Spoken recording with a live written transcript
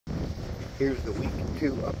Here's the week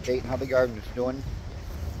 2 update, how the garden is doing.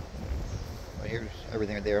 Well, here's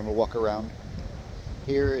everything right there. I'm gonna walk around.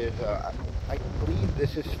 Here is, I believe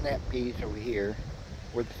this is snap peas over here,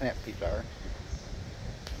 where the snap peas are.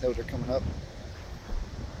 Those are coming up.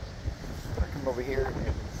 I come over here,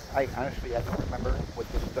 and I don't remember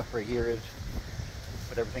what this stuff right here is,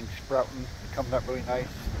 but everything's sprouting, coming up really nice.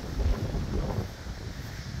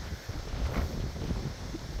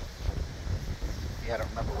 Yeah, I don't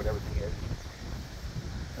remember what everything is.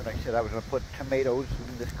 And I said I was going to put tomatoes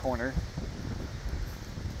in this corner.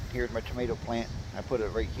 Here's my tomato plant. I put it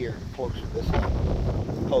right here close to this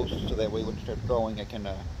post, so that way when it starts growing I can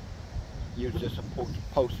use this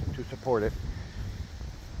post to support it,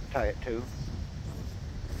 tie it to.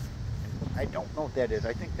 I don't know what that is.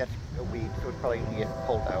 I think that's a weed, so it's probably going to get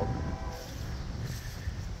pulled out.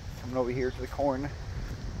 Coming over here to the corn.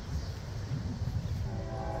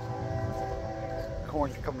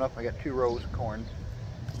 Corn's coming up. I got 2 rows of corn.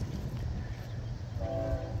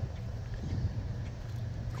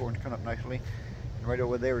 Corn's coming up nicely. And right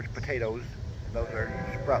over there is potatoes. Those are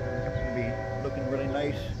sprouting. They're going to be looking really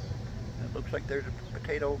nice. And it looks like there's a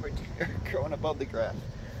potato right here growing above the grass.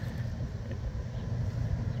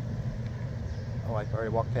 Oh, I've already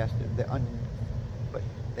walked past it. The onion, but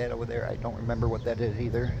that over there, I don't remember what that is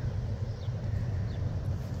either.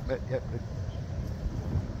 But yep,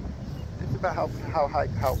 it's about how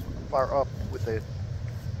far up with the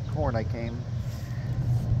corn I came.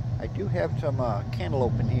 I do have some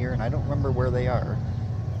cantaloupe in here, and I don't remember where they are.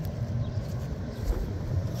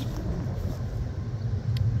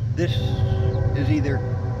 This is either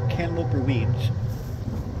cantaloupe or weeds.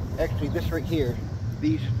 Actually, this right here,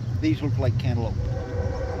 these look like cantaloupe,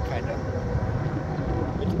 kind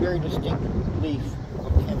of. It's a very distinct leaf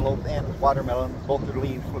of cantaloupe and watermelon. Both their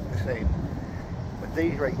leaves look the same. But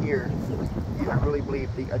these right here, I really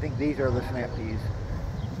believe, I think these are the snap peas.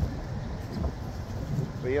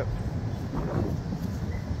 But yep,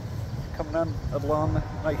 coming on along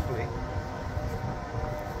nicely.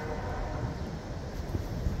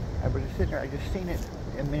 I was just sitting there, I just seen it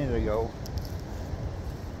a minute ago.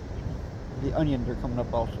 The onions are coming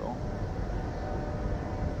up also.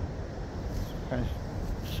 Trying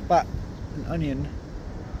to spot an onion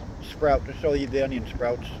sprout to show you the onion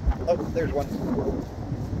sprouts. Oh, there's one.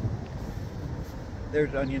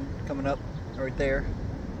 There's an onion coming up right there.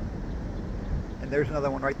 And there's another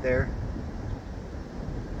one right there.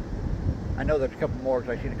 I know there's a couple more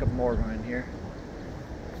because I've seen a couple more of them in here.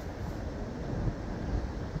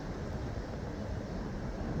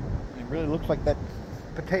 It really looks like that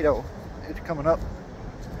potato is coming up.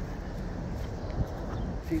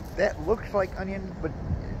 See, that looks like onion, but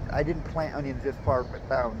I didn't plant onions this far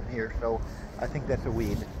down here, so I think that's a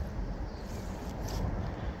weed.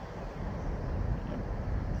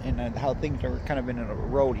 And how things are kind of in a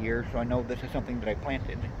road here, so I know this is something that I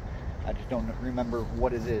planted. I just don't remember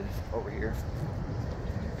what it is over here.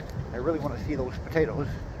 I really want to see those potatoes,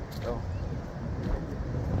 so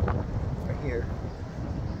right here.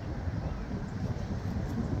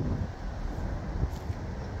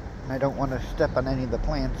 I don't want to step on any of the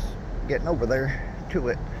plants getting over there to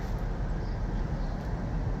it.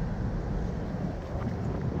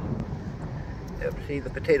 Yep, see the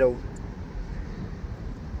potato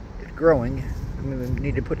is growing. I'm going to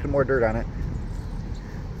need to put some more dirt on it.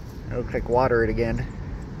 It looks like water it again.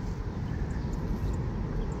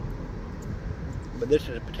 But this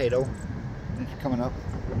is a potato. It's coming up.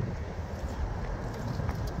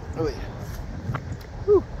 Oh, yeah.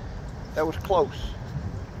 Whew, that was close.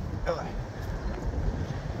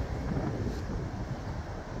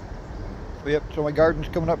 Yep, so my garden's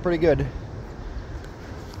coming up pretty good.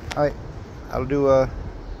 Alright, I'll do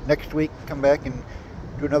next week, come back and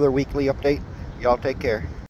do another weekly update. Y'all take care.